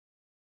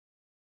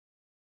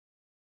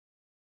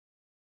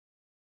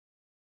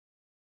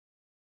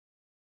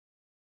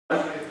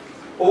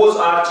who was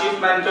our chief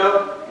mentor,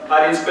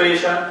 our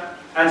inspiration,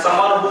 and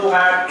someone who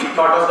had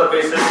taught us the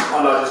basics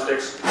on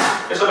logistics.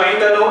 Mr.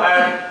 Mahindra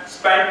had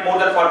spent more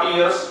than 40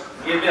 years.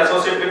 He has been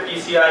associated with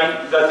TCI,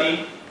 Gati,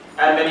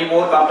 and many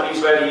more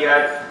companies where he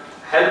had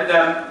helped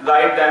them,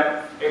 guide them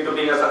into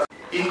being a success.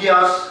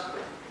 India's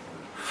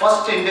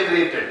first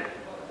integrated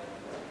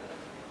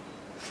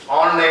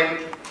online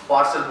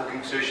parcel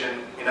booking station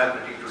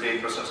inaugurated today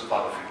in presence of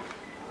all of you.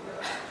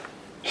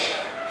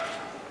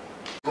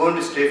 Going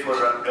to stay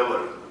forever.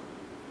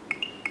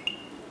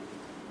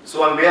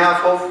 So on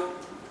behalf of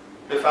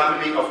the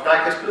family of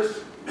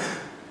Tracxpress,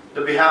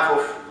 the behalf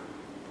of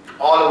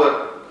all our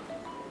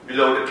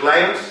beloved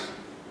clients,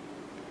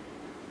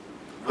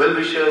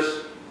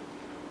 well-wishers,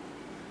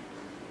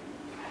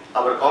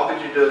 our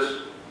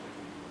competitors,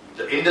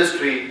 the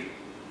industry,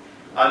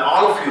 and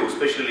all of you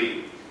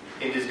especially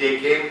in this day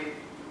came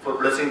for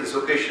blessing this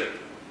occasion.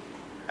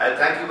 I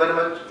thank you very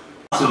much.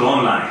 Parcel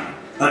Online,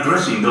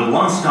 addressing the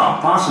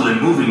one-stop parcel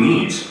and moving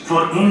needs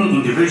for any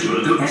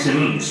individual to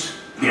SMEs.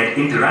 Get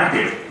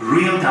interactive,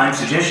 real-time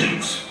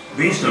suggestions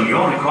based on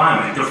your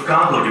requirement of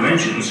cargo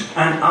dimensions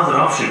and other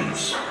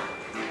options.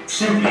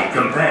 Simply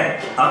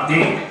compare,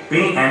 update,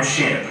 pay and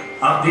ship.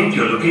 Update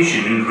your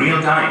location in real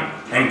time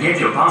and get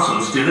your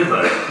parcels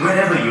delivered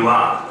wherever you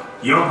are.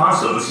 Your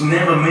parcels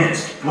never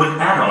missed with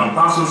add-on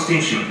parcel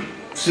station.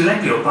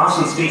 Select your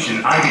parcel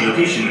station ID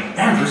location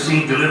and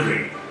receive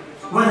delivery.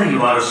 Whether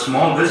you are a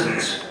small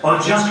business or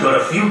just got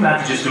a few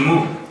packages to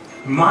move,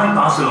 My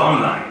Parcel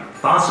Online,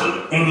 parcel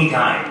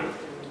anytime.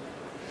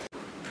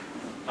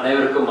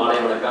 அனைவருக்கும் மாலை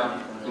வணக்கம்.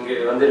 இங்கே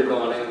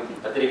வந்திருக்கும்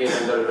பத்திரிகை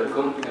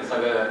நண்பர்களுக்கும்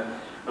சக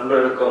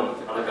நண்பர்களுக்கும்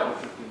வணக்கம்.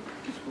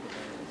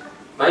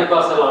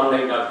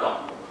 myparcelonline.com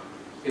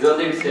இது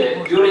வந்து it's a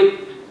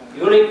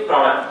unique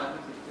product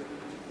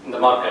in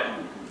the market.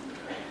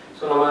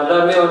 So நம்ம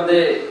எல்லாருமே வந்து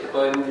இப்போ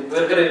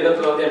இருக்கிற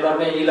இடத்துல வந்து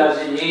எல்லாருமே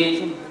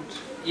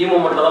இ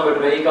மூமெண்ட்டில் தான்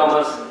போய்ட்டு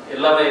இ-காமர்ஸ்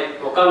எல்லாமே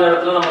உட்காந்த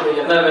இடத்துல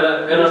நமக்கு என்ன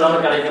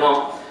வேணும்னாலும் கிடைக்கணும்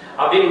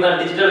அப்படின்னு தான்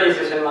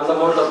டிஜிட்டலைசேஷன் அந்த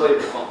மோடில்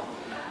போயிட்டு இருக்கோம்.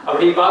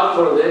 அப்படி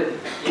பார்க்கும்பொழுது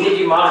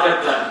இன்னைக்கு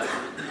மார்க்கெட்டில்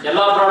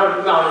எல்லா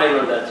ப்ராடக்ட்டுமே ஆன்லைன்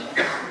வந்தாச்சு.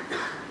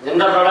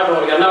 எந்த ப்ராடக்ட்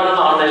உங்களுக்கு என்ன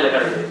வேணாலும் ஆன்லைனில்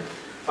கிடைக்குது.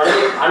 பட்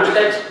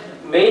அன்டச்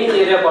மெயின்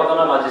ஏரியா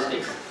பார்த்தோம்னா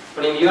லாஜிஸ்டிக்ஸ். இப்போ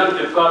நீங்கள் even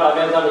Flipkart,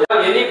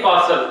 Amazon, any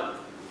parcel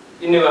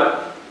in your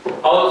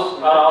house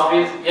or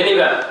office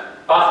anywhere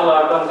parcel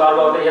ஆகட்டும்,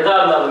 கார்கோ ஆகட்டும், எதாக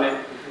இருந்தாலுமே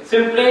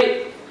simply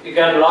you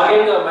can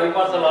login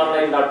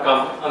myparcelonline.com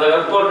அந்த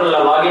வெப்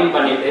போர்ட்டலில் லாகின்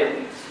பண்ணிட்டு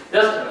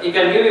just you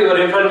can give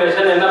your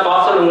information என்ன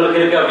பார்சல்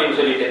உங்களுக்கு இருக்கு அப்படின்னு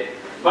சொல்லிட்டு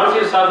once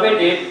you submit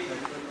it,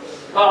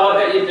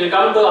 it will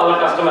come to our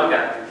customer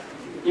care.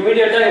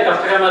 Immediately a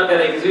customer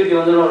care executive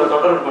வந்து உங்களை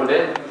தொடர்பு கொண்டு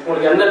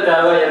உங்களுக்கு என்ன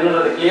தேவை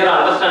என்னன்றதை கிளியரா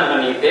அண்டர்ஸ்டாண்ட்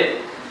பண்ணிட்டு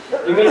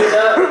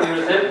immediately you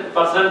will send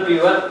person to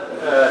your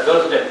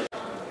doorstep.